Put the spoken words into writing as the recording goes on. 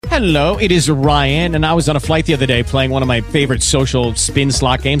Hello, it is Ryan, and I was on a flight the other day playing one of my favorite social spin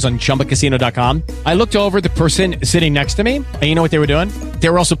slot games on ChumbaCasino.com. I looked over at the person sitting next to me, and you know what they were doing? They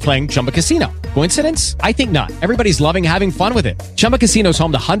were also playing Chumba Casino. Coincidence? I think not. Everybody's loving having fun with it. Chumba Casino is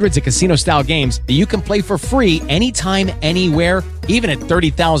home to hundreds of casino-style games that you can play for free anytime, anywhere, even at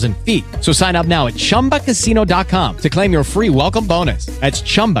 30,000 feet. So sign up now at ChumbaCasino.com to claim your free welcome bonus. That's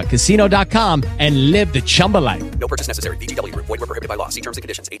ChumbaCasino.com and live the Chumba life. No purchase necessary. VGW. Void where prohibited by law. See terms and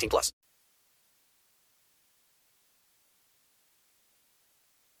conditions. 18 plus.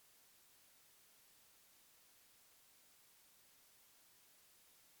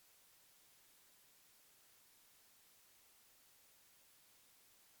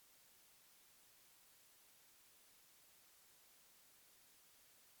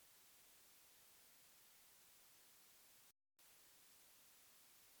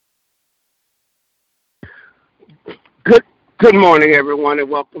 Good morning, everyone,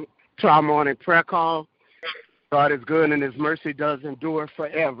 and welcome to our morning prayer call. God is good, and His mercy does endure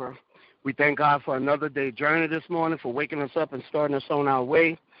forever. We thank God for another day journey this morning, for waking us up and starting us on our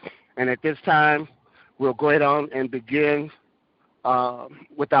way. And at this time, we'll go ahead on and begin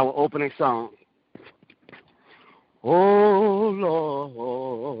with our opening song. Oh,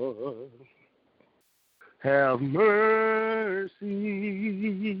 Lord, have mercy.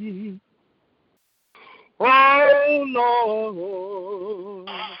 Oh, Lord,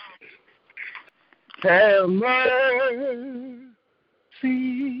 have mercy.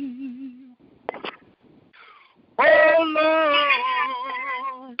 Oh,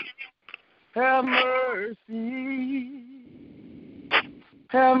 Lord, have mercy.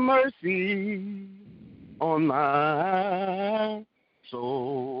 Have mercy on my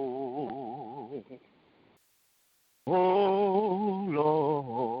soul. Oh,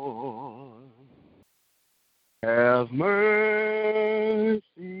 Lord, have mercy.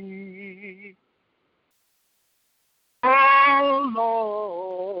 Oh,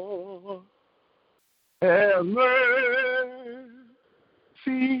 Lord, have mercy.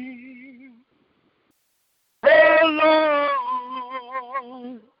 Oh, Lord,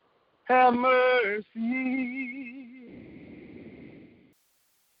 have mercy.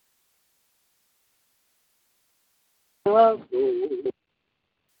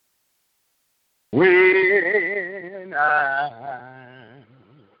 When I'm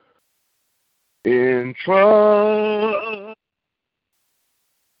in trouble,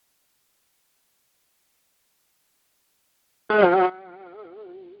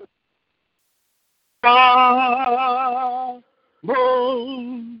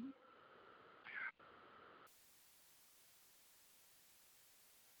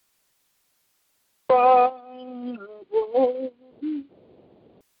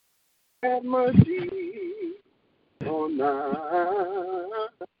 have mercy on my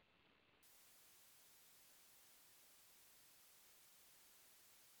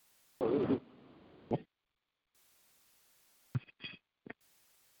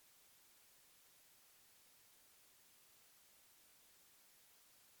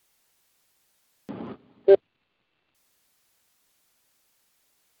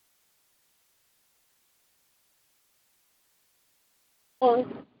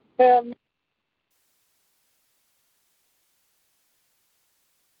have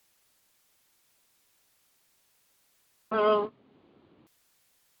Hello?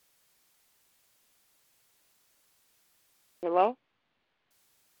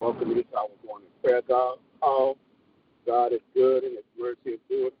 Welcome to this our morning prayer, God. Oh, God is good and His mercy is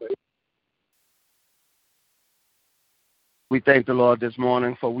good. We thank the Lord this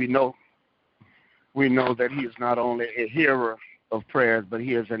morning, for we know that He is not only a hearer of prayers, but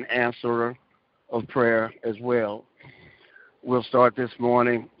He is an answerer of prayer as well. We'll start this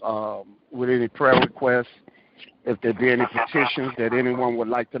morning with any prayer requests. If there be any petitions that anyone would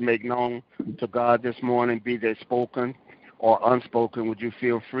like to make known to God this morning, be they spoken or unspoken, would you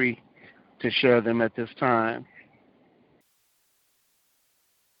feel free to share them at this time?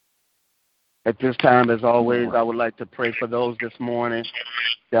 At this time, as always, I would like to pray for those this morning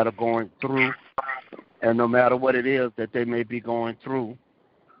that are going through, and no matter what it is that they may be going through,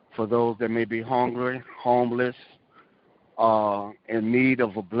 for those that may be hungry, homeless, in need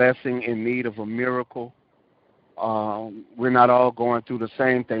of a blessing, in need of a miracle. We're not all going through the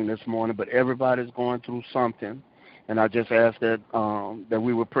same thing this morning, but everybody's going through something. And I just ask that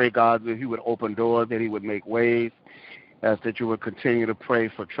we would pray, God, that He would open doors, that He would make ways. Ask that you would continue to pray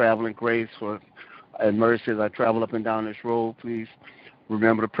for traveling grace and mercy as I travel up and down this road. Please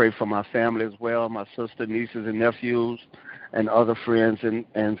remember to pray for my family as well, my sister, nieces, and nephews, and other friends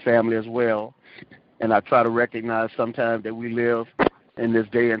and family as well. And I try to recognize sometimes that we live in this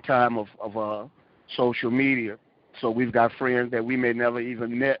day and time of social media. So we've got friends that we may never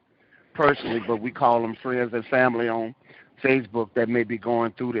even met personally, but we call them friends and family on Facebook that may be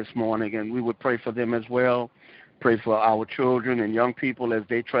going through this morning, and we would pray for them as well. Pray for our children and young people as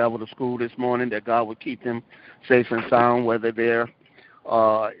they travel to school this morning, that God would keep them safe and sound, whether they're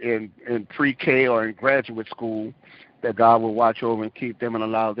in pre-K or in graduate school, that God will watch over and keep them and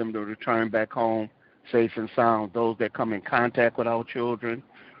allow them to return back home safe and sound. Those that come in contact with our children,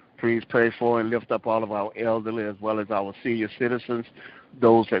 please pray for and lift up all of our elderly as well as our senior citizens,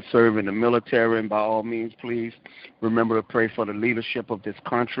 those that serve in the military, and by all means, please remember to pray for the leadership of this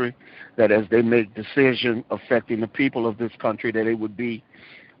country, that as they make decisions affecting the people of this country, that it would be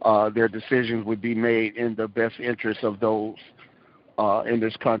their decisions would be made in the best interest of those in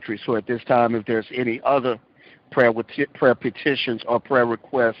this country. So at this time, if there's any other prayer petitions or prayer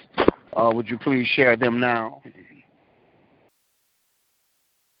requests, would you please share them now?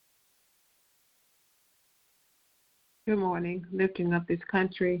 Good morning. Lifting up this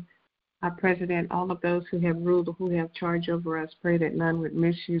country, our president, all of those who have ruled, who have charge over us, pray that none would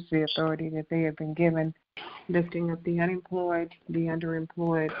misuse the authority that they have been given. Lifting up the unemployed, the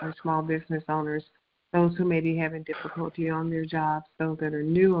underemployed, our small business owners, those who may be having difficulty on their jobs, those that are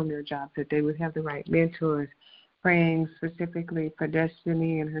new on their jobs, that they would have the right mentors. Praying specifically for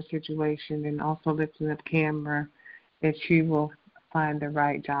Destiny and her situation, and also lifting up Camera, that she will find the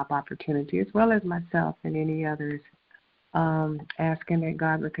right job opportunity, as well as myself and any others. Asking that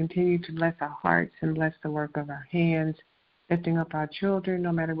God would continue to bless our hearts and bless the work of our hands, lifting up our children,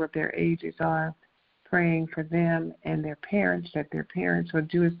 no matter what their ages are, praying for them and their parents, that their parents will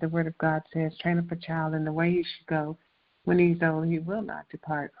do as the Word of God says, train up a child in the way he should go. When he's old, he will not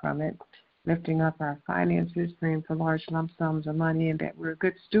depart from it. Lifting up our finances, praying for large lump sums of money, and that we're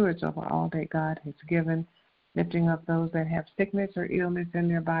good stewards over all that God has given. Lifting up those that have sickness or illness in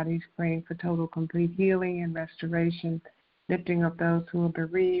their bodies, praying for total, complete healing and restoration. Lifting up those who are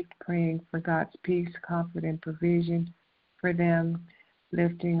bereaved, praying for God's peace, comfort, and provision for them.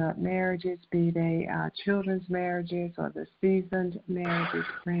 Lifting up marriages, be they our children's marriages or the seasoned marriages,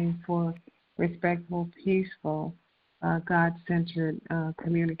 praying for respectful, peaceful, God-centered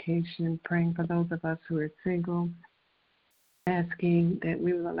communication, praying for those of us who are single, asking that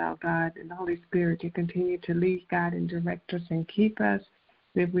we will allow God and the Holy Spirit to continue to lead, guide, and direct us and keep us.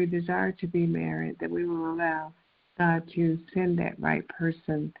 If we desire to be married, that we will allow God to send that right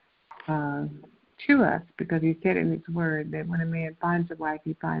person to us, because he said in his word that when a man finds a wife,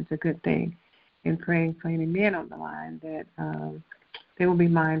 he finds a good thing. And praying for any men on the line that they will be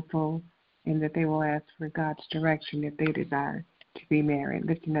mindful and that they will ask for God's direction if they desire to be married.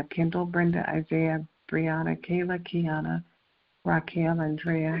 Lifting up Kendall, Brenda, Isaiah, Brianna, Kayla, Kiana, Raquel,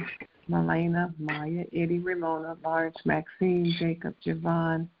 Andrea, Malena, Maya, Eddie, Ramona, Lawrence, Maxine, Jacob,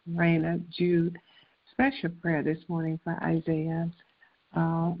 Javon, Raina, Jude. Special prayer this morning for Isaiah,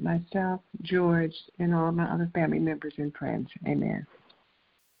 myself, George, and all my other family members and friends. Amen.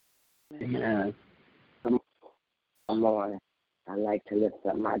 Amen. Lord, I'd like to lift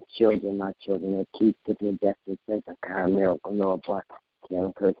up my children that keep Tiffany Justice Center, Kyle Miracle, Noah Park,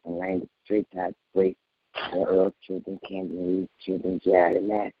 young person, Randy Street, Todd Street, the Earl children, Candy Reed children, Jared and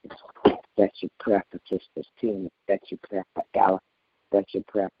Matthews. That's your prayer for Sister Tina. That's your prayer for Ella. That's your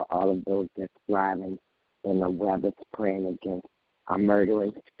prayer for all of those that's thriving in the web that's praying against a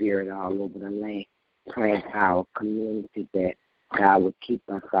murdering spirit all over the land. Praying for our community that God would keep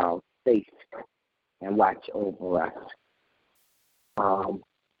us all safe and watch over us.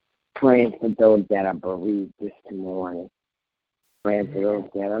 Praying for those that are bereaved this morning. Praying for those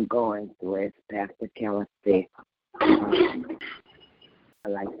that are going through, as Pastor Keller said. I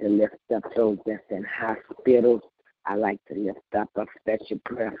like to lift up those that's in hospitals. I like to lift up a special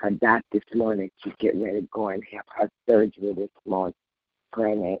prayer for Dot this morning. She get ready to go and have her surgery this morning.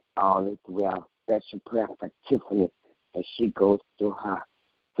 Praying that all is well. Special prayer for Tiffany as she goes through her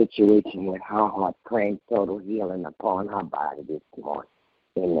situation with her heart. Praying total healing upon her body this morning.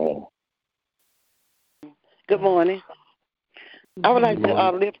 Amen. Good morning. I would like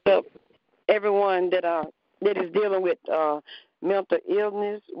to lift up everyone that is dealing with mental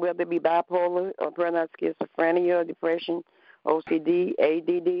illness, whether it be bipolar or paranoid schizophrenia, depression, OCD,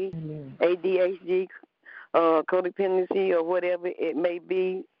 ADD, ADHD, codependency, or whatever it may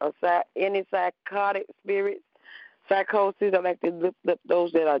be, any psychotic spirits, psychosis. I'd like to lift up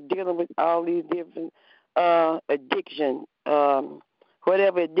those that are dealing with all these different addiction,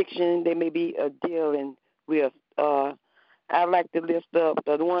 whatever addiction they may be dealing with. I'd like to lift up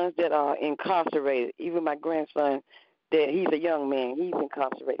the ones that are incarcerated. Even my grandson that he's a young man. He's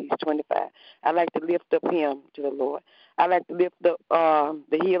incarcerated. He's 25. I'd like to lift up him to the Lord. I'd like to lift up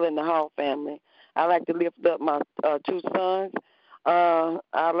the Hill and the Hall family. I'd like to lift up my 2 sons.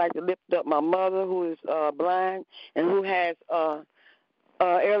 I'd like to lift up my mother, who is blind and who has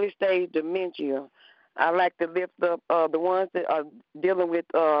early stage dementia. I'd like to lift up the ones that are dealing with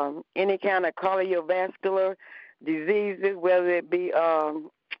any kind of cardiovascular diseases, whether it be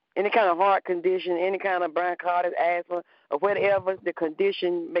any kind of heart condition, any kind of bronchitis, asthma, or whatever the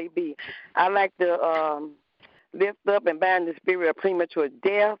condition may be. I'd like to lift up and bind the spirit of premature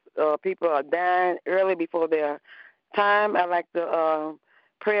death. People are dying early before their time. I'd like to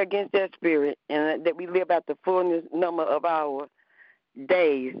pray against that spirit and that we live out the fullness number of our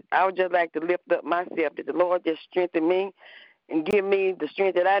days. I would just like to lift up myself, that the Lord just strengthen me and give me the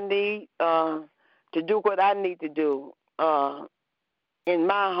strength that I need to do what I need to do in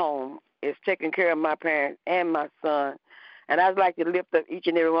my home, is taking care of my parents and my son. And I'd like to lift up each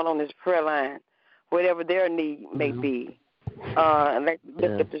and every one on this prayer line, whatever their need may be. I'd like to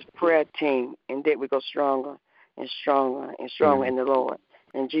lift up this prayer team, and that we go stronger and stronger and stronger in the Lord.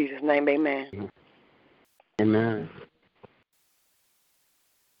 In Jesus' name, amen. Amen.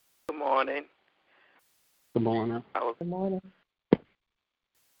 Good morning. Good morning. Good morning.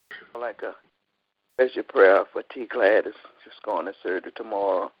 I'd like a special prayer for T. Gladys, just going to surgery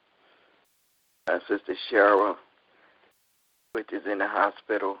tomorrow. My sister Cheryl, which is in the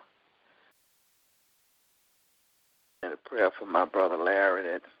hospital. And a prayer for my brother Larry,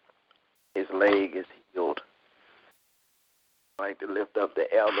 that his leg is healed. I'd like to lift up the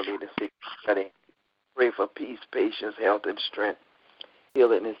elderly, the sick, and pray for peace, patience, health, and strength,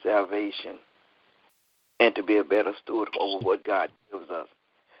 healing and salvation, and to be a better steward over what God gives us.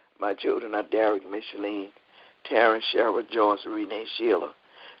 My children are Derek, Micheline, Terrence, Cheryl, Joyce, Renee, Sheila,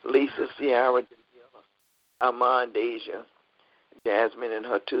 Lisa, Sierra, Armand, Deja, Jasmine and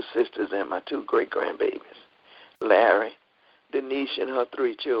her 2 sisters, and my 2 great-grandbabies, Larry, Denise and her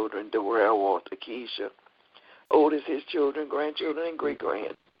 3 children, Darrell, Walter, Keisha, Otis, his children, grandchildren, and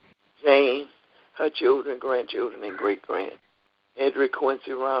great-grand, Jane, her children, grandchildren, and great-grand, Edric,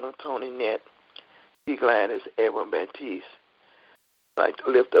 Quincy, Ronald, Tony, Nett, T. Gladys, Edwin Baptiste. I'd like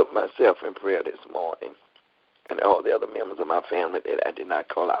to lift up myself in prayer this morning and all the other members of my family that I did not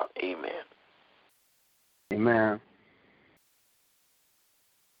call out. Amen. Amen.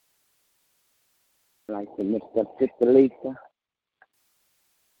 I'd like to lift up Sister Lisa.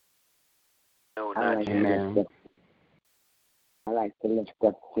 No, I'd not like, yet. I'd like to lift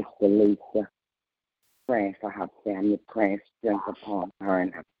up Sister Lisa, praying for her family, praying strength upon her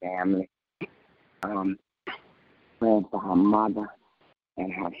and her family, praying for her mother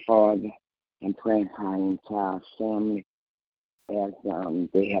and her father, and praying for her entire family as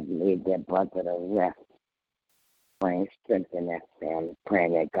they have laid their brother to rest. Praying strength in that family,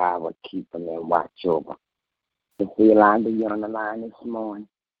 praying that God will keep them and watch over. Sister Yolanda, you're on the line this morning.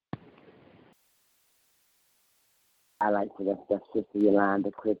 I'd like to lift up Sister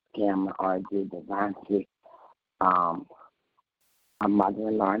Yolanda, Chris Cameron, R.J. Devontae, her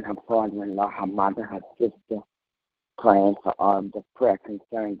mother-in-law and her father-in-law, her mother, her sister, praying for all the prayer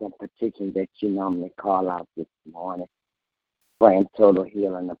concerns and petitions that you normally call out this morning. Praying total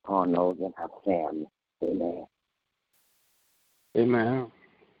healing upon those in her family. Amen. Amen.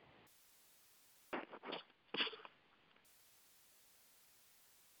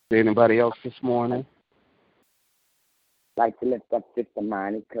 Anybody else this morning? I'd like to lift up Sister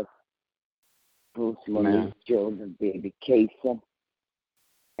Monica, Bruce, Monique, children, baby Casey,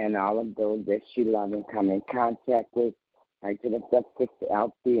 and all of those that she loves and come in contact with. I'd like to lift up Sister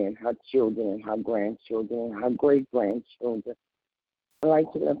Althea and her children and her grandchildren and her great-grandchildren. I'd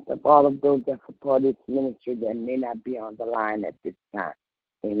like to lift up all of those that support this ministry that may not be on the line at this time.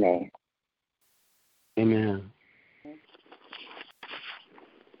 Amen. Amen.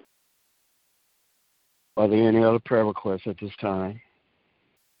 Are there any other prayer requests at this time?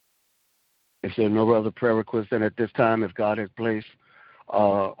 If there are no other prayer requests, then at this time, if God has placed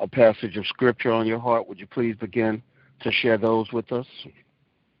a passage of Scripture on your heart, would you please begin to share those with us?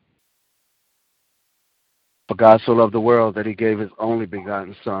 For God so loved the world that he gave his only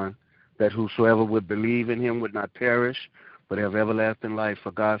begotten Son, that whosoever would believe in him would not perish, but have everlasting life.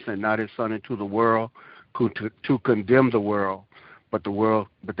 For God sent not his Son into the world to condemn the world, but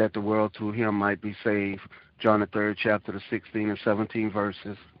that the world through him might be saved. John the 3rd chapter, the 16 and 17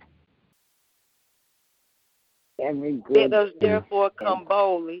 verses. Let us therefore come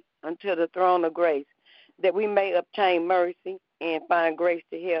boldly unto the throne of grace, that we may obtain mercy and find grace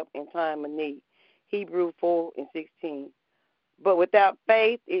to help in time of need. Hebrews 4 and 16. But without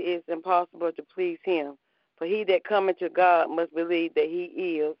faith it is impossible to please him. For he that cometh to God must believe that he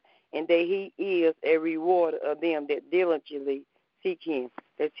is, and that he is a rewarder of them that diligently seek him.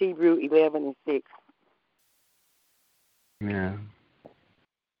 That's Hebrews 11:6. Yeah.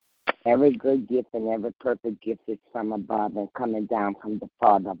 Every good gift and every perfect gift is from above and coming down from the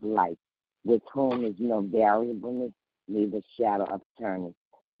Father of light, with whom is no variableness, neither shadow of turning.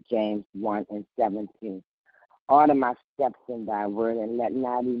 James 1:17. Order my steps in thy word, and let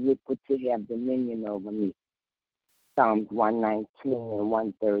not iniquity have dominion over me. Psalms 119 and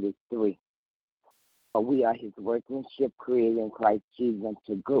 133. For we are his workmanship, created in Christ Jesus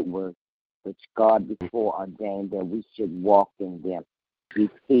unto good works, which God before ordained that we should walk in them.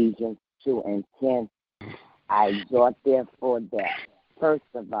 Ephesians 2:10. I exhort therefore that, first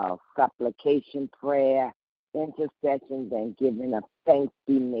of all, supplication, prayer, intercessions, and giving of thanks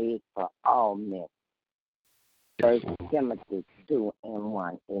be made for all men. 1 Timothy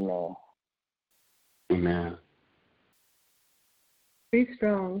 2:1. Amen. Amen. Be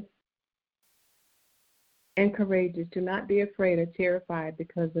strong and courageous. Do not be afraid or terrified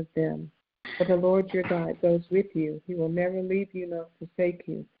because of them. For the Lord your God goes with you. He will never leave you nor forsake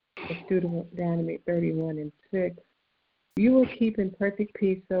you. That's Deuteronomy 31:6. You will keep in perfect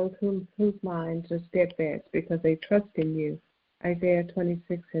peace those whose minds are steadfast because they trust in you. Isaiah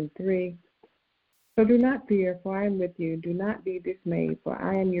 26:3. So do not fear, for I am with you. Do not be dismayed, for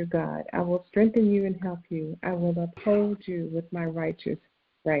I am your God. I will strengthen you and help you. I will uphold you with my righteous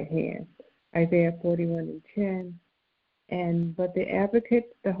right hand. Isaiah 41:10. But the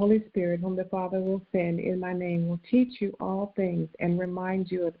advocate, the Holy Spirit, whom the Father will send in my name, will teach you all things and remind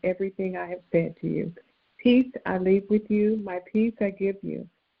you of everything I have said to you. Peace I leave with you, my peace I give you.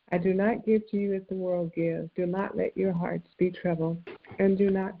 I do not give to you as the world gives. Do not let your hearts be troubled, and do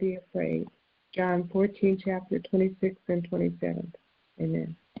not be afraid. John 14, chapter 26 and 27.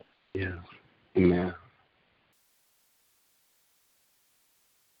 Amen. Yeah. Amen.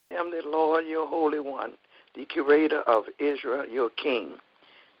 I am the Lord, your Holy One, the Creator of Israel, your King.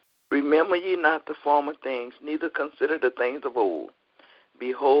 Remember ye not the former things, neither consider the things of old.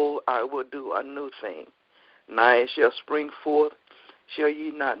 Behold, I will do a new thing. Now it shall spring forth. Shall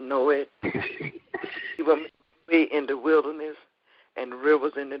ye not know it? He will make way in the wilderness and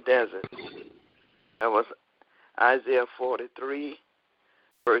rivers in the desert. That was Isaiah 43,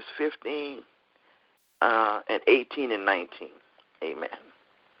 verse 15, and 18 and 19. Amen.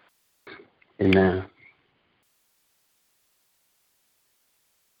 Amen.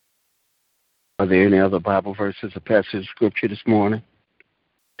 Are there any other Bible verses or passages of Scripture this morning?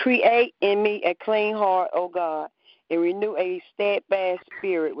 Create in me a clean heart, O God, and renew a steadfast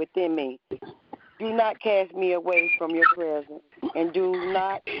spirit within me. Do not cast me away from your presence, and do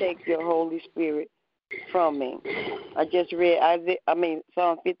not take your Holy Spirit from me. I just read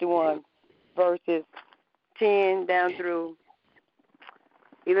Psalm 51, verses 10 down through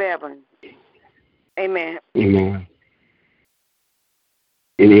 11. Amen. Amen.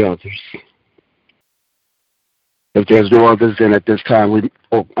 Any others? If there's no others, then at this time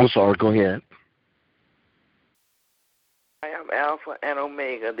I'm sorry, go ahead. I am Alpha and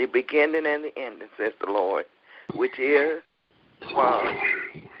Omega, the beginning and the ending, says the Lord, which is, was,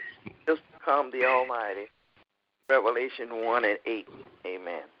 just to come, the Almighty. Revelation 1:8.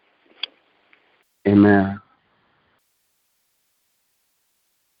 Amen. Amen.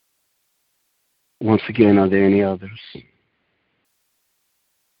 Once again, are there any others?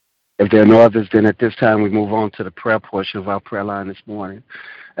 If there are no others, then at this time we move on to the prayer portion of our prayer line this morning.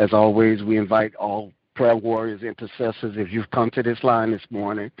 As always, we invite all prayer warriors, intercessors, if you've come to this line this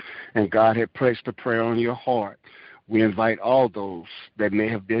morning and God had placed a prayer on your heart, we invite all those that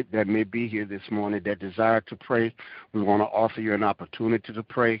may be here this morning that desire to pray. We want to offer you an opportunity to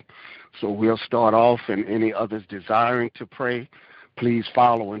pray. So we'll start off, and any others desiring to pray, please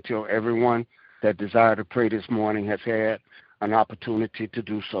follow until everyone that desire to pray this morning has had an opportunity to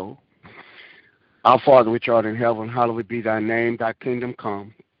do so. Our Father which art in heaven, hallowed be thy name, thy kingdom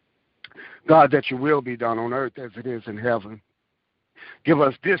come. God, that your will be done on earth as it is in heaven. Give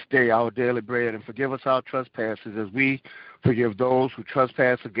us this day our daily bread, and forgive us our trespasses as we forgive those who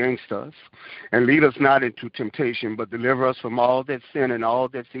trespass against us. And lead us not into temptation, but deliver us from all that's sin and all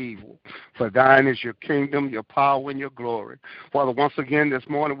that's evil. For thine is your kingdom, your power, and your glory. Father, once again this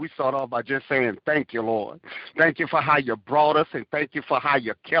morning we start off by just saying thank you, Lord. Thank you for how you brought us, and thank you for how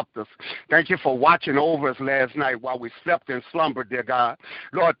you kept us. Thank you for watching over us last night while we slept and slumbered, dear God.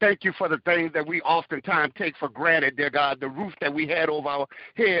 Lord, thank you for the things that we oftentimes take for granted, dear God, the roof that we had over our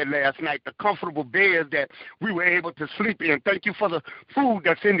head last night, the comfortable beds that we were able to sleep in And thank you for the food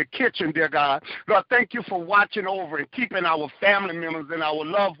that's in the kitchen, dear God. Lord, thank you for watching over and keeping our family members and our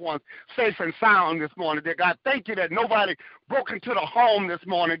loved ones safe and sound this morning, dear God. Thank you that nobody broke into the home this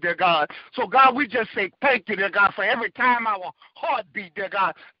morning, dear God. So, God, we just say thank you, dear God, for every time our heart beat, dear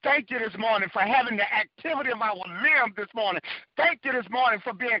God. Thank you this morning for having the activity of our limbs this morning. Thank you this morning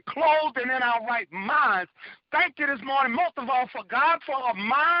for being clothed and in our right minds. Thank you this morning, most of all, for God, for a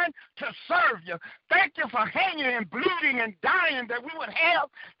mind to serve you. Thank you for hanging and bleeding and dying that we would have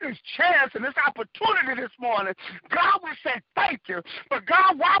this chance and this opportunity this morning. God, we say thank you. But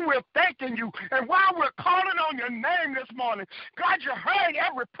God, while we're thanking you and while we're calling on your name this morning, God, you heard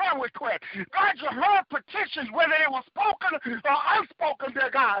every prayer request. God, you heard petitions, whether they were spoken or unspoken,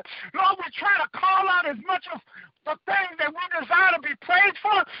 dear God. Lord, we try to call out as much of the things that we desire to be prayed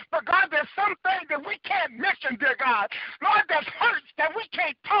for, but God, there's some things that we can't mention, dear God. Lord, there's hurts that we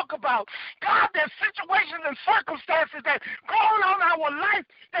can't talk about. God, there's situations and circumstances that go on in our life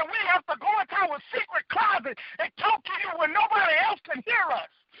that we have to go into our secret closet and talk to you when nobody else can hear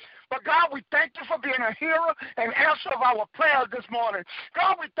us. But God, we thank you for being a hearer and answer of our prayers this morning.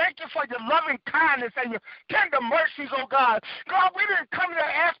 God, we thank you for your loving kindness and your tender mercies, oh God. God, we didn't come here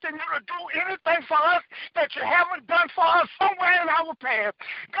asking you to do anything for us that you haven't done for us somewhere in our past.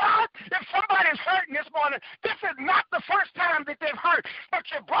 God, if somebody's hurting this morning, this is not the first time that they've hurt, but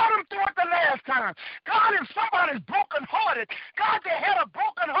you brought them through it the last time. God, if somebody's brokenhearted, God, they had a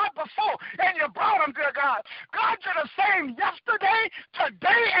broken heart before, and you brought them, dear God. God, you're the same yesterday,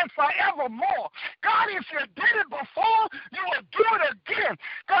 today, and forevermore. God, if you did it before, you will do it again.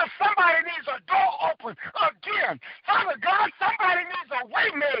 God, somebody needs a door open again. Father God, somebody needs a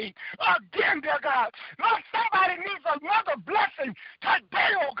way made again, dear God. Lord, somebody needs another blessing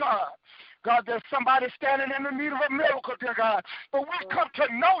today, oh God. God, there's somebody standing in the need of a miracle, dear God. But we've come to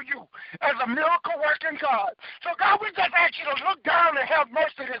know you as a miracle-working God. So, God, we just ask you to look down and have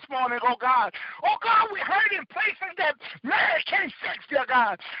mercy this morning, oh God. Oh, God, we heard in places that man can't fix, dear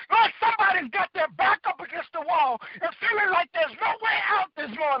God. Lord, somebody's got their back up against the wall and feeling like there's no way out this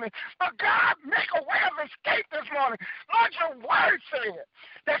morning. But, God, make a way of escape this morning. Lord, your word said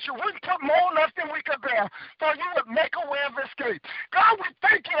that you wouldn't put more on us than we could bear, so you would make a way of escape. God, we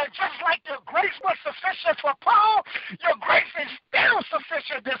thank you that just like your grace was sufficient for Paul, your grace is still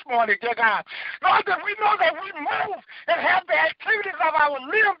sufficient this morning, dear God. Lord, that we know that we move and have the activities of our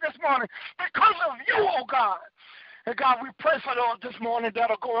limbs this morning because of you, oh God. And God, we pray for those this morning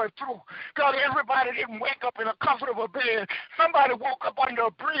that are going through. God, everybody didn't wake up in a comfortable bed. Somebody woke up under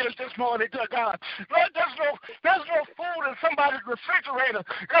a bridge this morning, dear God. Lord, there's no food in somebody's refrigerator.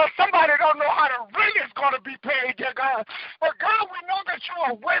 God, somebody don't know how the rent is going to be paid, dear God. But God, we know that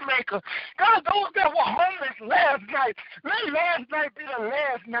you're a way maker. God, those that were homeless last night, let last night be the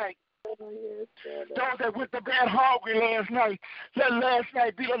last night. Those that went to bed hungry last night, let last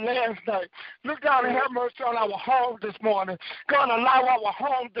night be the last night. Look down and have mercy on our homes this morning. God, allow our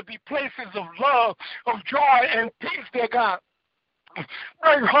homes to be places of love, of joy, and peace, dear God.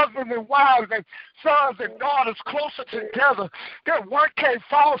 Bring husbands and wives and sons and daughters closer together. That one can't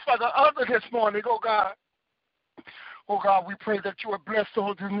fall for the other this morning, oh God. Oh God, we pray that you would bless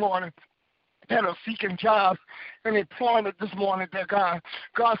those this morning that are seeking jobs and employment this morning, dear God.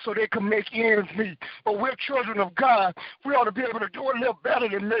 God, so they can make ends meet. But we're children of God. We ought to be able to do a little better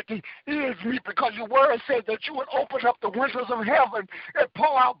than making ends meet, because your word said that you would open up the windows of heaven and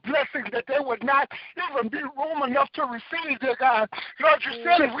pour out blessings that there would not even be room enough to receive, dear God. Lord, you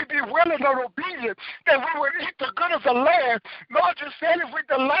said if we be willing and obedient, that we would eat the good of the land. Lord, you said if we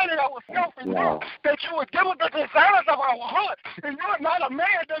delighted ourselves in you, that you would give us the desires of our heart. And you are not a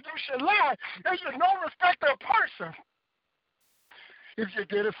man that you should lie, and you're no respecter of person. If you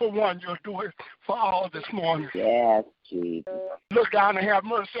did it for one, you'll do it for all this morning. Yes, Jesus. Look down and have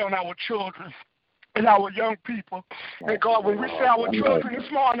mercy on our children and our young people. And God, when we say our children this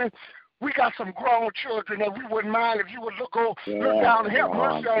morning, we got some grown children that we wouldn't mind if you would look down and have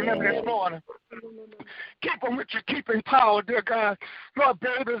mercy on them this morning. Keep them with your keeping power, dear God. Lord,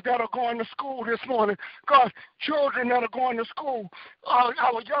 babies that are going to school this morning. God, children that are going to school. Our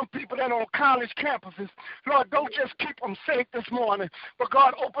young people that are on college campuses. Lord, don't just keep them safe this morning, but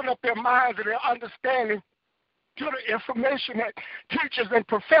God, open up their minds and their understanding to the information that teachers and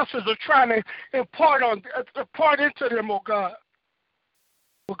professors are trying to impart into them, oh God.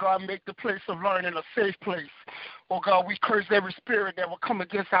 Oh God, make the place of learning a safe place. Oh God, we curse every spirit that will come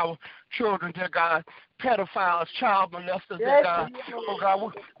against our children, dear God. Pedophiles, child molesters, dear God. Oh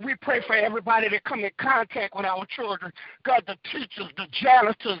God, we pray for everybody that come in contact with our children. God, the teachers, the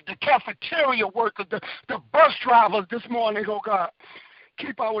janitors, the cafeteria workers, the bus drivers this morning, oh God.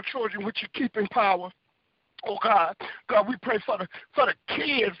 Keep our children with your keeping power. Oh, God. God, we pray for the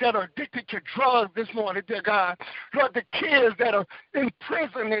kids that are addicted to drugs this morning, dear God. Lord, the kids that are in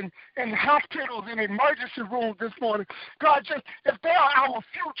prison and in hospitals and emergency rooms this morning. God, just if they are our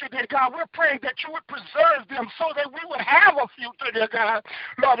future, dear God, we're praying that you would preserve them so that we would have a future, dear God.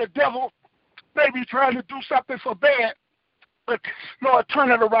 Lord, the devil may be trying to do something for bad, but, Lord, turn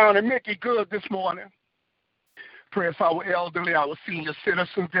it around and make it good this morning. Pray for our elderly, our senior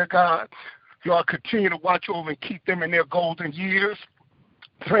citizens, dear God. Lord, continue to watch over and keep them in their golden years.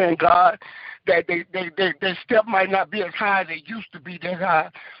 Praying, God, that their step might not be as high as they used to be, dear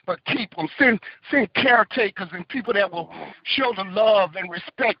God, but keep them. Send caretakers and people that will show the love and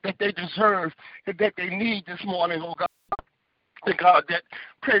respect that they deserve and that they need this morning, oh God. And God, that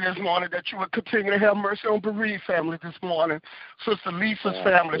pray this morning that you would continue to have mercy on bereaved family this morning. Sister Lisa's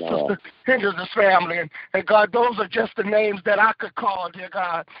family, Sister Hendricks' family. And God, those are just the names that I could call, dear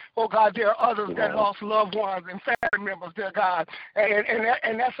God. Oh, God, there are others that lost loved ones and family members, dear God.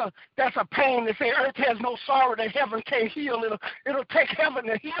 And that's a pain to say earth has no sorrow that heaven can't heal. It'll take heaven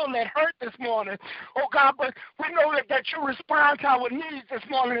to heal that hurt this morning. Oh, God, but we know that you respond to our needs this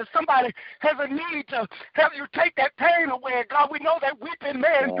morning. If somebody has a need to have you take that pain away, God, we know that weeping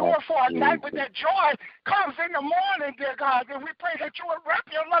may endure for a night, but that joy comes in the morning, dear God. And we pray that you would wrap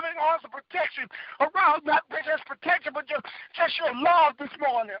your loving arms of protection around, not just protection, but just your love this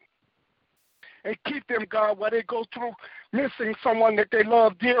morning. And keep them, God, while they go through missing someone that they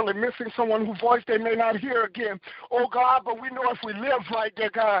love dearly, missing someone whose voice they may not hear again. Oh, God, but we know if we live right, dear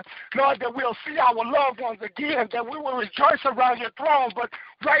God, Lord, that we'll see our loved ones again, that we will rejoice around your throne. But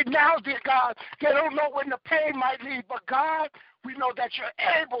right now, dear God, they don't know when the pain might leave. But, God, we know that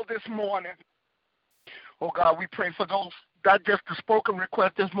you're able this morning. Oh, God, we pray for those, not just the spoken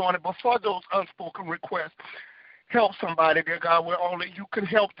request this morning, but for those unspoken requests. Help somebody, dear God, where only you can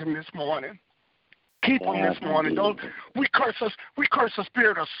help them this morning. Keep them this morning. We curse the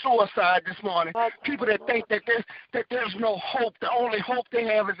spirit of suicide this morning. People that think that there's no hope. The only hope they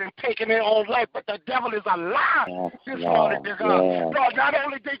have is in taking their own life. But the devil is a lie this morning, dear God. Lord, not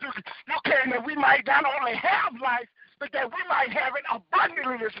only did you care that we might not only have life, but that we might have it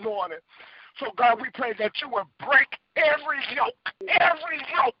abundantly this morning. So, God, we pray that you will break every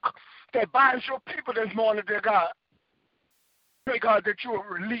yoke that binds your people this morning, dear God. Pray, God, that you will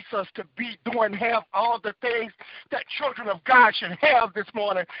release us to be doing, have all the things that children of God should have this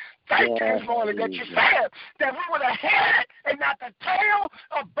morning. Thank you this morning that you said that we would have head and not the tail,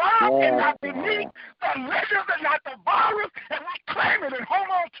 above and not beneath, the lenders and not the borrowers, and we claim it and hold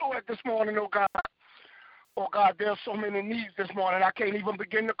on to it this morning, oh God. Oh, God, there are so many needs this morning. I can't even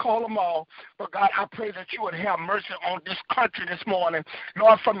begin to call them all. But, God, I pray that you would have mercy on this country this morning.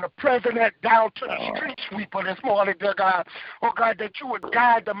 Lord, from the president down to the street sweeper this morning, dear God. Oh, God, that you would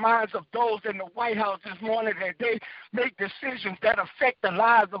guide the minds of those in the White House this morning, that they make decisions that affect the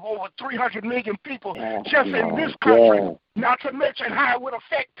lives of over 300 million people just in this country. Not to mention how it would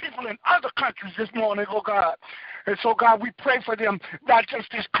affect people in other countries this morning, oh God. And so, God, we pray for them, not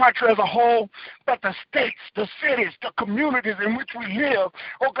just this country as a whole, but the states, the cities, the communities in which we live.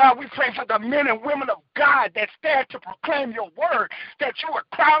 Oh, God, we pray for the men and women of God that stand to proclaim your word, that you would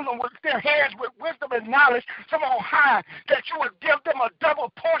crown them with their heads with wisdom and knowledge from on high, that you would give them a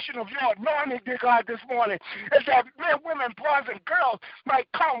double portion of your anointing, dear God, this morning, and that men, women, boys, and girls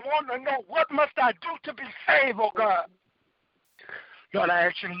might come wanting to know, what must I do to be saved, oh God? Lord, I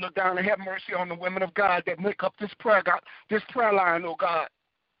ask you to look down and have mercy on the women of God that make up this prayer line, oh God.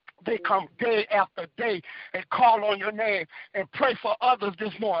 They come day after day and call on your name and pray for others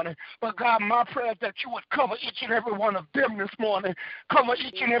this morning. But, God, my prayer is that you would cover each and every one of them this morning. Cover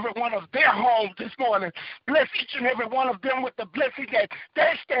each and every one of their homes this morning. Bless each and every one of them with the blessing that they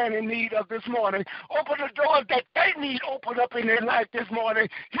stand in need of this morning. Open the doors that they need opened up in their life this morning.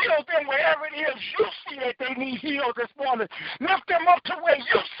 Heal them wherever it is you see that they need healed this morning. Lift them up to where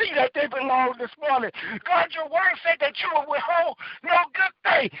you see that they belong this morning. God, your word said that you will withhold no good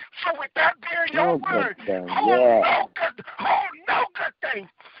thing. So with that being your word, hold no good thing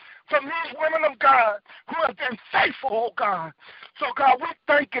from these women of God who have been faithful, oh God. So, God, we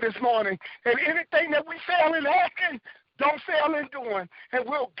thank you this morning. And anything that we fail in asking, don't fail in doing. And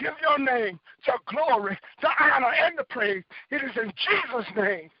we'll give your name the glory, the honor, and the praise. It is in Jesus'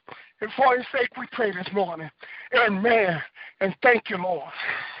 name. And for his sake we pray this morning. Amen. And thank you, Lord.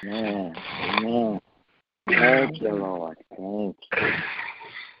 Amen. Amen. Thank you, Lord. Thank you.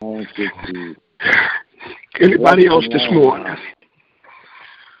 Thank you, Jesus. Anybody else this morning?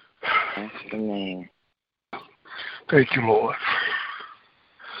 That's the name. Thank you, Lord.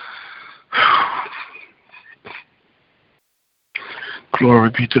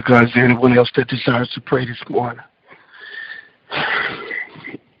 Glory be to God. Is there anyone else that desires to pray this morning?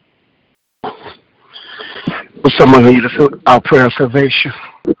 Will someone need our prayer of salvation?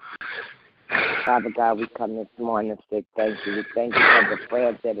 Father God, we come this morning to say thank you. We thank you for the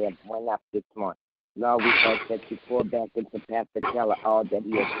prayers that have went up this morning. Lord, we ask that you pour back into Pastor Keller all that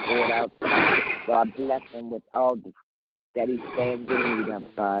he has poured out tonight. Lord, bless him with all that he stands in need of,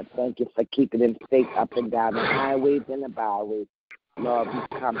 God. Thank you for keeping him safe up and down the highways and the byways. Lord,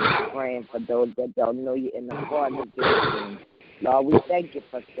 we come praying for those that don't know you in the pardon of their sins. Lord, we thank you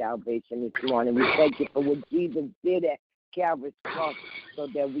for salvation this morning. We thank you for what Jesus did at Calvary's cross so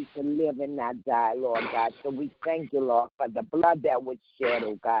that we can live and not die, Lord God. So we thank you, Lord, for the blood that was shed,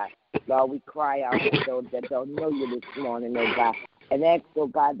 oh God. Lord, we cry out for those that don't know you this morning, oh God, and ask, oh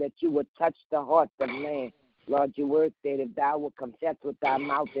God, that you would touch the hearts of man. Lord, your word said, if thou wilt confess with thy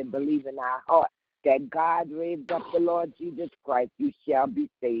mouth and believe in thy heart that God raised up the Lord Jesus Christ, you shall be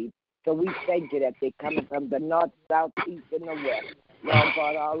saved. So we thank you that they're coming from the north, south, east, and the west. Lord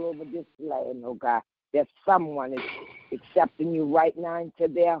God, all over this land, oh God, that someone is accepting you right now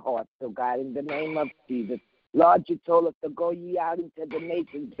into their hearts, oh God, in the name of Jesus. Lord, you told us to go ye out into the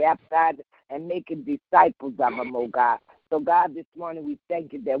nations, baptize and making disciples of them, oh God. So, God, this morning we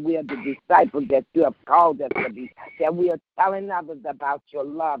thank you that we are the disciples that you have called us to be, that we are telling others about your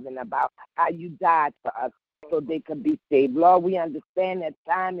love and about how you died for us so they can be saved. Lord, we understand that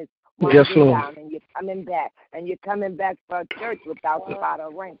time is winding down and you're coming back for a church without spot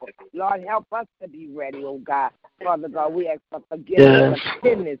or wrinkle. Lord, help us to be ready, oh God. Father God, we ask for forgiveness of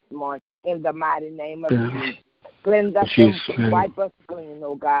sin this morning in the mighty name of Jesus. Cleanse us and wipe us clean,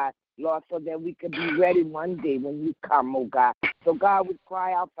 oh God. Lord, so that we can be ready one day when you come, oh God. So, God, we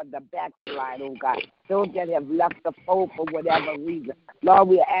cry out for the backslide, oh God. Those that have left the fold for whatever reason. Lord,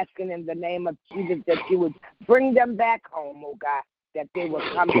 we are asking in the name of Jesus that you would bring them back home, oh God, that they will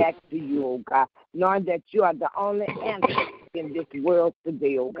come back to you, oh God, knowing that you are the only answer in this world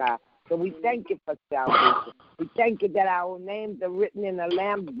today, oh God. So we thank you for salvation. We thank you that our names are written in the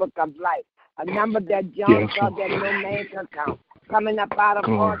Lamb's Book of Life, a number that John saw that no man can count, coming up out of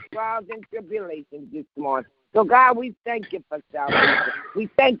hard trials and tribulations this morning. So, God, we thank you for salvation. We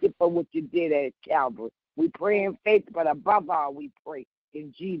thank you for what you did at Calvary. We pray in faith, but above all, we pray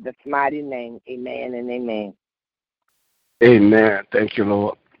in Jesus' mighty name. Amen and amen. Amen. Thank you,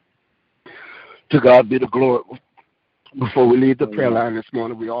 Lord. To God be the glory. Before we leave the prayer line this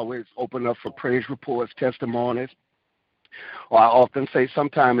morning, we always open up for praise reports, testimonies. Or I often say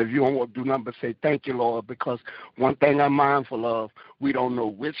sometimes if you don't want to do nothing but say thank you, Lord, because one thing I'm mindful of, we don't know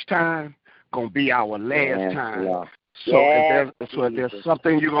which time going to be our last time. Lord. So if there's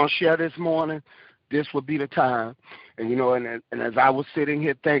something you're going to share this morning, this would be the time. And, you know, and as I was sitting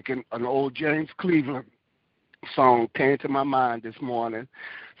here thinking, an old James Cleveland song came to my mind this morning.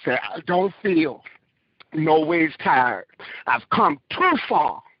 Said, I don't feel no ways tired. I've come too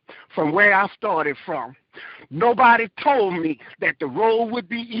far from where I started from. Nobody told me that the road would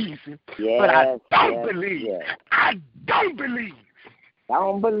be easy, but I don't believe. I don't believe.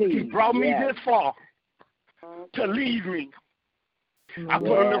 He brought me this far to leave me. I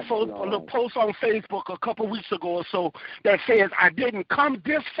put a little post on Facebook a couple weeks ago or so that says I didn't come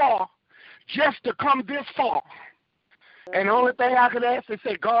this far just to come this far. And the only thing I could ask is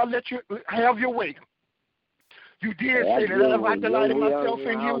say, God, let you have your way. You did say that if I delighted myself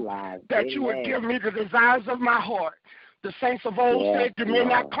in you, that you would give me the desires of my heart. The saints of old said, you may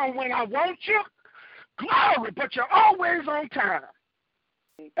not come when I want you. Glory, but you're always on time.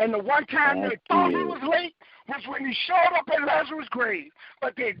 And the one time they thought he was late was when he showed up in Lazarus' grave.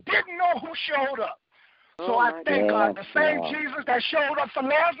 But they didn't know who showed up. So I thank God the same Jesus that showed up for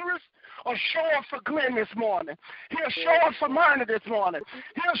Lazarus or show up for Glenn this morning. He'll show up for Myrna this morning.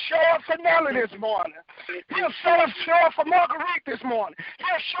 He'll show up for Nellie this morning. He'll show up for Marguerite this morning.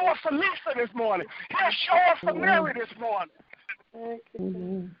 He'll show up for Lisa this morning. He'll show up for Mary this morning.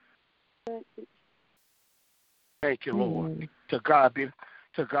 Thank you, Lord. To God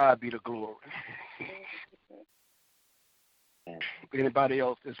be the glory. Anybody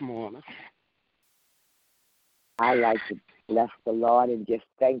else this morning? I like to bless the Lord and just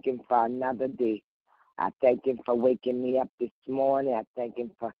thank him for another day. I thank him for waking me up this morning. I thank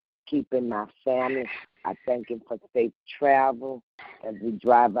him for keeping my family. I thank him for safe travel as we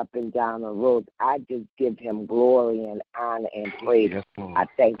drive up and down the road. I just give him glory and honor and praise. I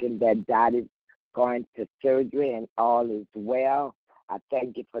thank him that God is going to surgery and all is well. I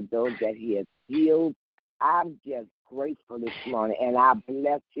thank you for those that he has healed. I'm just grateful this morning, and I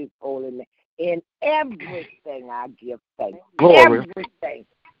bless his holy name. In everything I give thanks. Glory.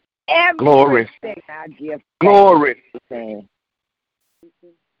 Everything Glory. I give thanks. Glory.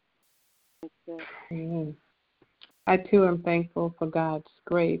 Amen. I too am thankful for God's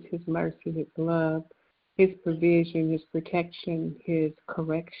grace, His mercy, His love, His provision, His protection, His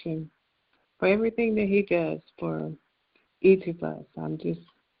correction, for everything that He does for each of us. I'm just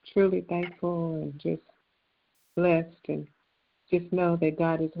truly thankful and just blessed, and just know that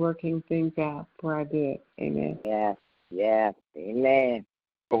God is working things out for our good. Amen. Yes, yes, amen.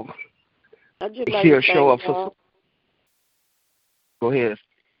 Oh, I just like here, to show up thank for. God. Go ahead.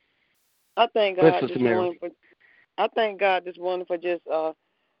 I thank Go God ahead, this Sister Mary. morning for. I thank God this morning for just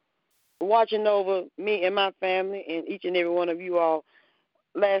watching over me and my family and each and every one of you all.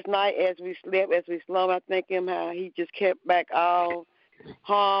 Last night, as we slept, as we slumbered, I thank Him how He just kept back all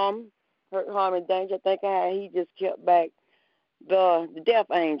harm, hurt, harm, and danger. I thank how He just kept back the death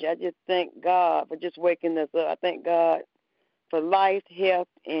angel. I just thank God for just waking us up. I thank God for life, health,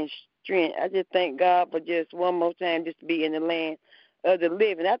 and strength. I just thank God for just one more time just to be in the land of the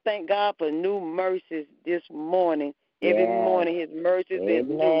living. I thank God for new mercies this morning. Every morning His mercies is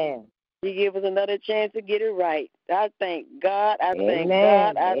new. He gave us another chance to get it right. I thank God. I thank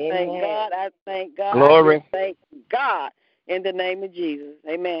God. I thank God. I thank God. Glory. I thank God in the name of Jesus.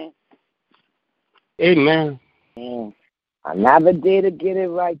 Amen. Amen. Another day to get it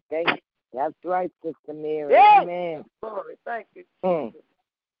right. That's right, Sister Mary. Yes. Amen. Glory. Thank you.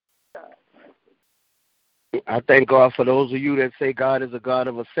 I thank God for those of you that say God is a God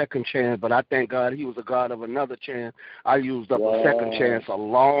of a second chance, but I thank God He was a God of another chance. I used up a second chance a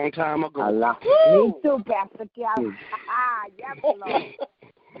long time ago. Me too, Pastor Calvin. Yes, Lord.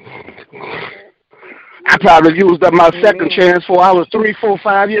 I probably used up my second chance before I was 3, 4,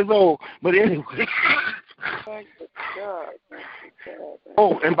 5 years old. But anyway. Thank you, God.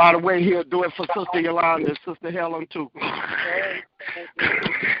 Oh, and by the way, he'll do it for Sister Yolanda and Sister Helen too.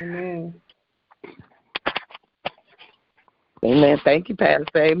 Amen. Amen. Thank you, Pastor.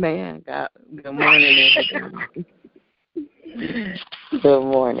 Amen. God, good morning, everybody. Good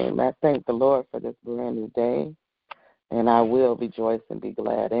morning. I thank the Lord for this brand new day, and I will rejoice and be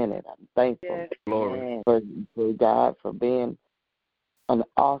glad in it. I'm thankful for God for being an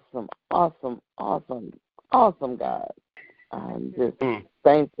awesome God. I'm just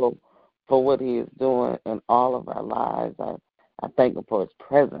thankful for what He is doing in all of our lives. I thank Him for His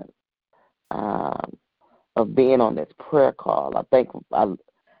presence. Of being on this prayer call. I think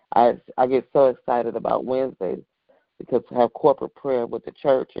I get so excited about Wednesdays because to have corporate prayer with the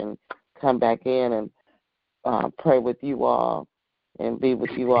church and come back in and pray with you all and be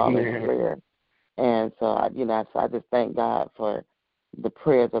with you all in prayer. And so I just thank God for the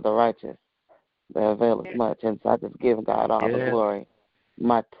prayers of the righteous that avail as much. And so I just give God all the glory.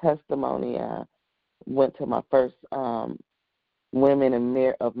 My testimony, went to my first Women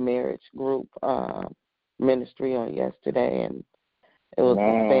of Marriage group ministry on yesterday, and it was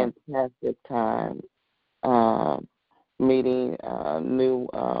a fantastic time meeting new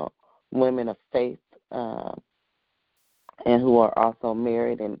women of faith and who are also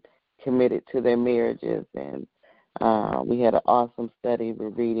married and committed to their marriages. And we had an awesome study. We're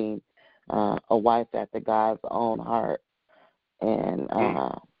reading A Wife After God's Own Heart, and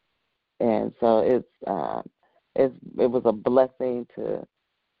so it was a blessing to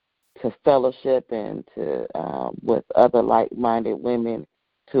fellowship and to with other like-minded women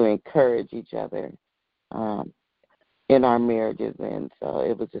to encourage each other in our marriages. And so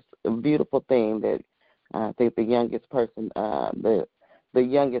it was just a beautiful thing that I think the youngest person, the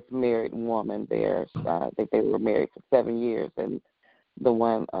youngest married woman there, I think they were married for 7 years, and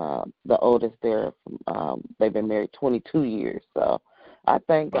the oldest there, they've been married 22 years. So I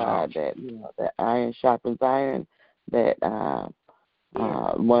thank God that that iron sharpens iron. That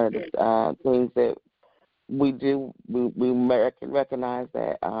one of the things that we do, we recognize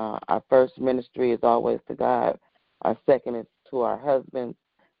that our first ministry is always to God, our second is to our husbands,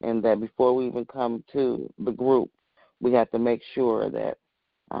 and that before we even come to the group, we have to make sure that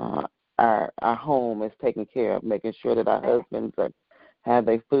our home is taken care of, making sure that our husbands have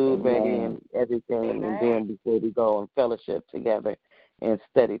their food ready and everything, and then before we go and fellowship together and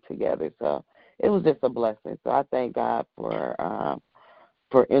study together. So it was just a blessing. So I thank God for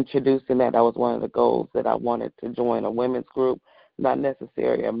introducing that. That was one of the goals, that I wanted to join a women's group, not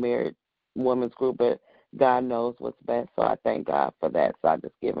necessarily a married women's group, but God knows what's best. So I thank God for that. So I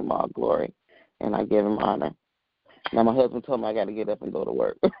just give Him all glory and I give Him honor. Now my husband told me I got to get up and go to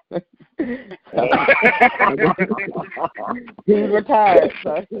work. He's retired,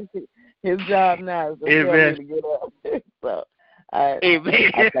 so his job now is to tell me to get up. So I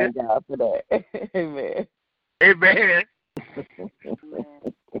thank God for that. Amen. Amen.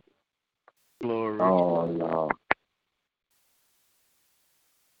 Glory. Oh, no.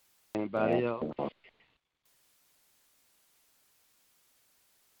 Anybody else?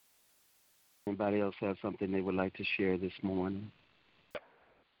 Anybody else have something they would like to share this morning?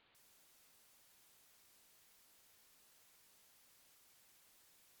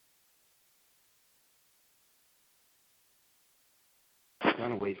 I'm trying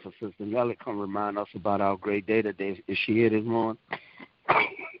to wait for Sister Nellie to come remind us about our great day today. Is she here this morning?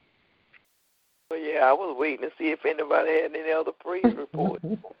 Well, yeah, I was waiting to see if anybody had any other praise reports.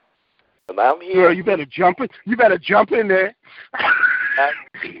 But I'm here. Girl, you better jump in. You better jump in there.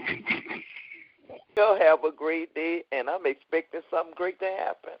 You'll have a great day, and I'm expecting something great to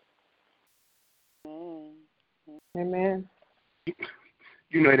happen. Amen.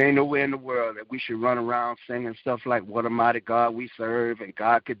 You know, it ain't nowhere in the world that we should run around singing stuff like "What a Mighty God We Serve" and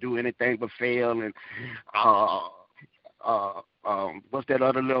 "God could do anything but fail" and what's that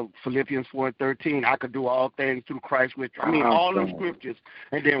other little Philippians 4:13? I could do all things through Christ which. I mean, all them scriptures,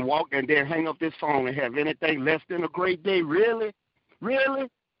 and then walk and then hang up this phone and have anything less than a great day. Really?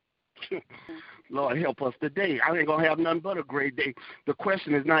 Lord, help us today. I ain't gonna have nothing but a great day. The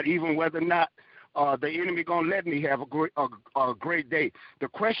question is not even whether or not the enemy gonna let me have a great day. The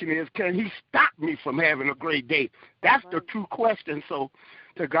question is, can he stop me from having a great day? That's the true question. So,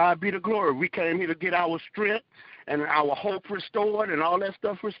 to God be the glory. We came here to get our strength and our hope restored and all that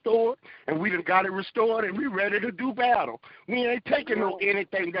stuff restored, and we done got it restored, and we ready to do battle. We ain't taking no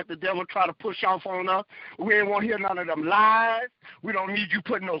anything that the devil try to push off on us. We ain't want to hear none of them lies. We don't need you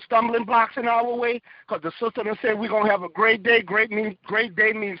putting no stumbling blocks in our way, because the sister done said we're going to have a great day. Great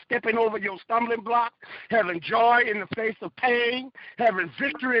day means stepping over your stumbling block, having joy in the face of pain, having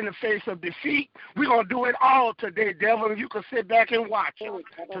victory in the face of defeat. We're going to do it all today, devil, and you can sit back and watch it.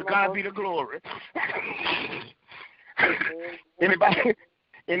 To God be the glory. Anybody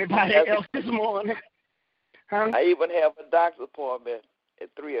else this morning? Huh? I even have a doctor's appointment at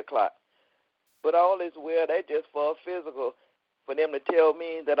 3 o'clock. But all is well. That's just for a physical, for them to tell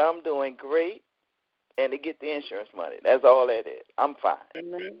me that I'm doing great and to get the insurance money. That's all that is. I'm fine.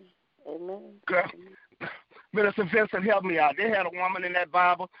 Amen. Girl, Minister Vincent helped me out. They had a woman in that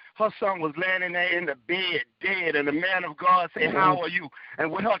Bible. Her son was laying in there in the bed, dead, and the man of God said, "How are you?" And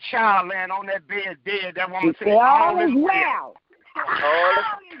with her child laying on that bed, dead, that woman said, "All is well."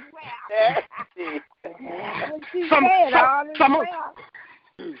 All is well.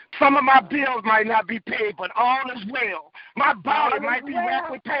 Some of my bills might not be paid, but all is well. My body might be racked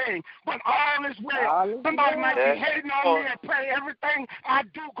with pain, but all is well. Somebody might be hating on me and pray everything I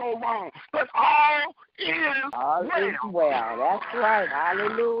do go wrong, but all is well. That's right.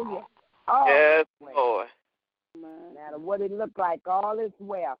 Hallelujah. Yes, Lord. No matter what it look like, all is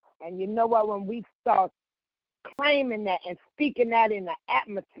well. And you know what? When we start claiming that and speaking that in the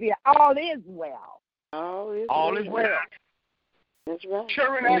atmosphere, all is well. All is well. That's right.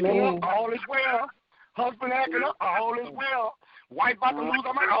 Children acting up, all is well. Husband acting up, all is well. Wife about to lose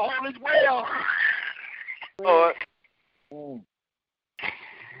her mind, all is well. Lord. Oh,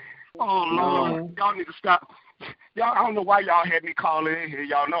 Lord. Y'all need to stop. Y'all, I don't know why y'all had me calling in here.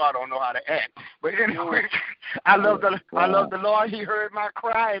 Y'all know I don't know how to act. But anyway, I love the Lord. He heard my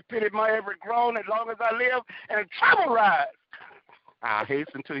cry and pitied my every groan as long as I live and travel rise. I'll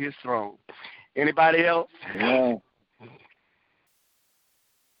hasten to his throne. Anybody else? Yeah.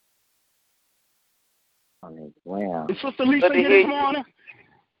 Wow. Is Sister Lisa here this morning?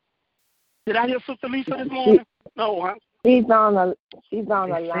 Did I hear Sister Lisa this morning? No, huh? She's on the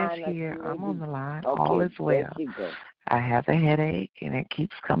line. Here. I'm on the line. Okay, all is well. I have a headache, and it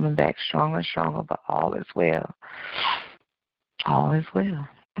keeps coming back stronger and stronger, but all is well. All is well.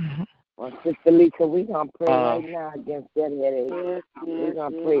 Mm-hmm. Well, Sister Lisa, we're going to pray right now against that headache. We're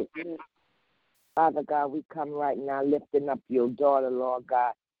going to pray. Father God, we come right now lifting up your daughter, Lord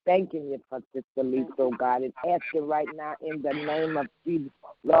God. Thanking you for Sister Lisa, oh God, and asking right now in the name of Jesus,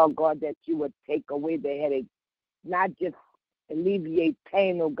 Lord God, that you would take away the headache, not just alleviate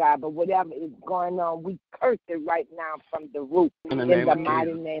pain, oh God, but whatever is going on, we curse it right now from the root in the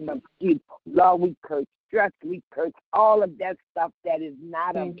mighty name of Jesus. Lord, we curse stress, we curse all of that stuff that is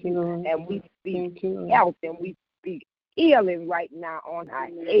not of you, and we speak health, and we speak healing right now on her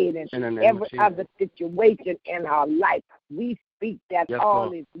head and every other situation in her life. We speak that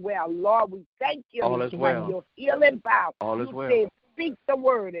all is well. Lord, we thank you for your healing power. All is well. Said, speak the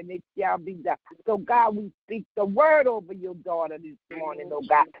word and it shall be done. So, God, we speak the word over your daughter this morning, oh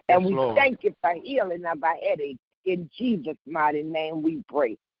God. And we thank you for healing of our headache. In Jesus' mighty name we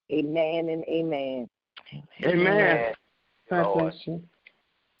pray. Amen and amen. Amen. God bless you.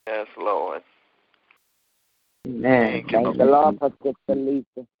 Yes, Lord. Amen. Thank the Lord for Sister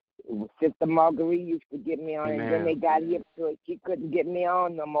Lisa. Sister Marguerite used to get me on, and then they got hip to it. She couldn't get me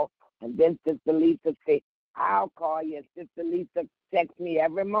on no more. And then Sister Lisa said, I'll call you. Sister Lisa texts me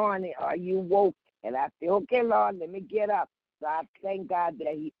every morning, are you woke? And I say, okay, Lord, let me get up. So I thank God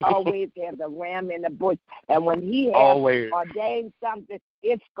that he always has a ram in the bush. And when he has ordained something,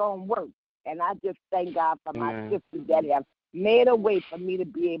 it's going to work. And I just thank God for my sisters that have made a way for me to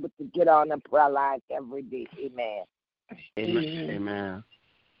be able to get on the prayer line every day. Amen. Amen.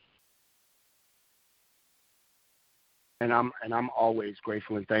 And I'm always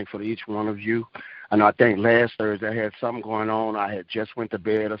grateful and thankful to each one of you. And I think last Thursday I had something going on. I had just went to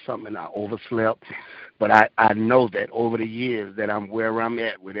bed or something and I overslept. But I know that over the years that I'm where I'm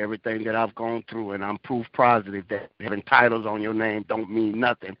at with everything that I've gone through, and I'm proof positive that having titles on your name don't mean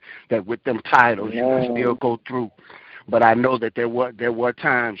nothing, that with them titles you can still go through. But I know that there were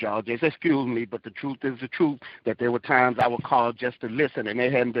times, y'all, just excuse me, but the truth is the truth, that there were times I would call just to listen, and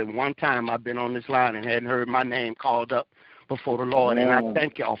there hadn't been one time I've been on this line and hadn't heard my name called up before the Lord. And I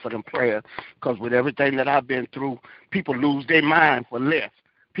thank y'all for them prayers, because with everything that I've been through, people lose their mind for less.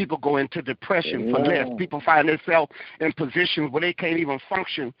 People go into depression for less. People find themselves in positions where they can't even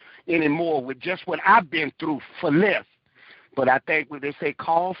function anymore with just what I've been through for less. But I think when they say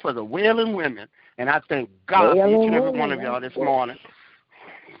call for the wailing women, and I thank God for each and every one of y'all this morning.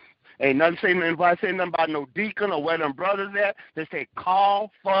 Ain't nothing saying, anybody saying nothing about no deacon or where them brothers at. They say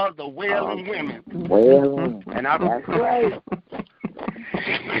call for the wailing women. And I'm That's right.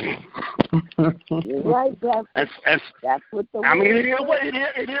 You're right, that's what the I mean, it is what it is.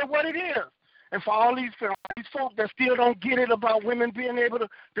 It is what it is. And for all these folks that still don't get it about women being able to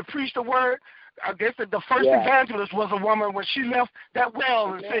preach the word, I guess that the first evangelist was a woman when she left that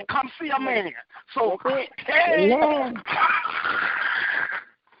well and said, come see a man. So, hey,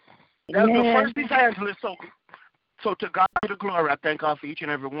 that's the first evangelist. So to God be the glory. I thank God for each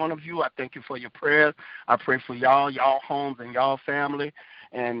and every one of you. I thank you for your prayers. I pray for y'all homes, and y'all family.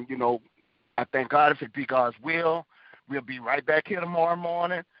 And, you know, I thank God if it be God's will, we'll be right back here tomorrow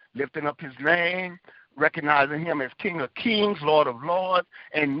morning, lifting up his name, recognizing him as King of Kings, Lord of Lords,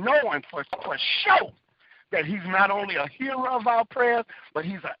 and knowing for sure that he's not only a hearer of our prayers, but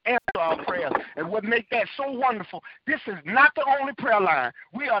he's an answer to our prayers. And what makes that so wonderful, this is not the only prayer line.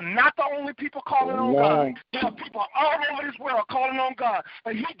 We are not the only people calling on God. There are people all over this world calling on God.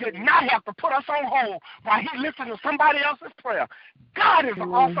 But he did not have to put us on hold while he listened to somebody else's prayer. God is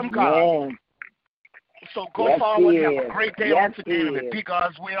an awesome God. So go forward and have a great day on today. If it be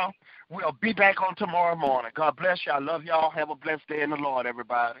God's will, we'll be back on tomorrow morning. God bless you. I love y'all. Have a blessed day in the Lord,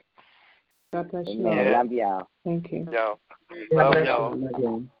 everybody. God bless you. Love y'all. Thank you. Love y'all.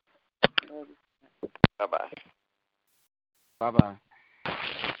 Bye-bye. Bye-bye.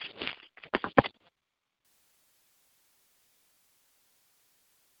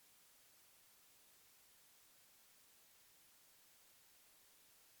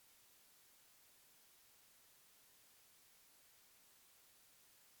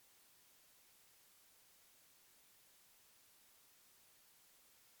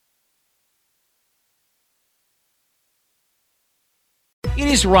 It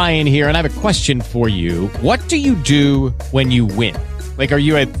is Ryan here, and I have a question for you. What do you do when you win? Like, are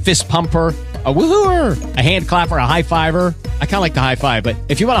you a fist pumper, a woohooer, a hand clapper, a high fiver? I kind of like the high five, but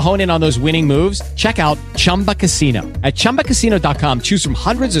if you want to hone in on those winning moves, check out Chumba Casino. At ChumbaCasino.com, choose from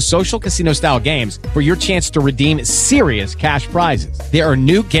hundreds of social casino-style games for your chance to redeem serious cash prizes. There are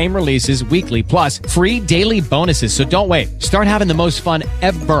new game releases weekly, plus free daily bonuses. So don't wait. Start having the most fun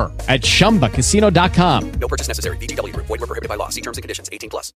ever at ChumbaCasino.com. No purchase necessary. VGW Group. Void where prohibited by law. See terms and conditions. 18+.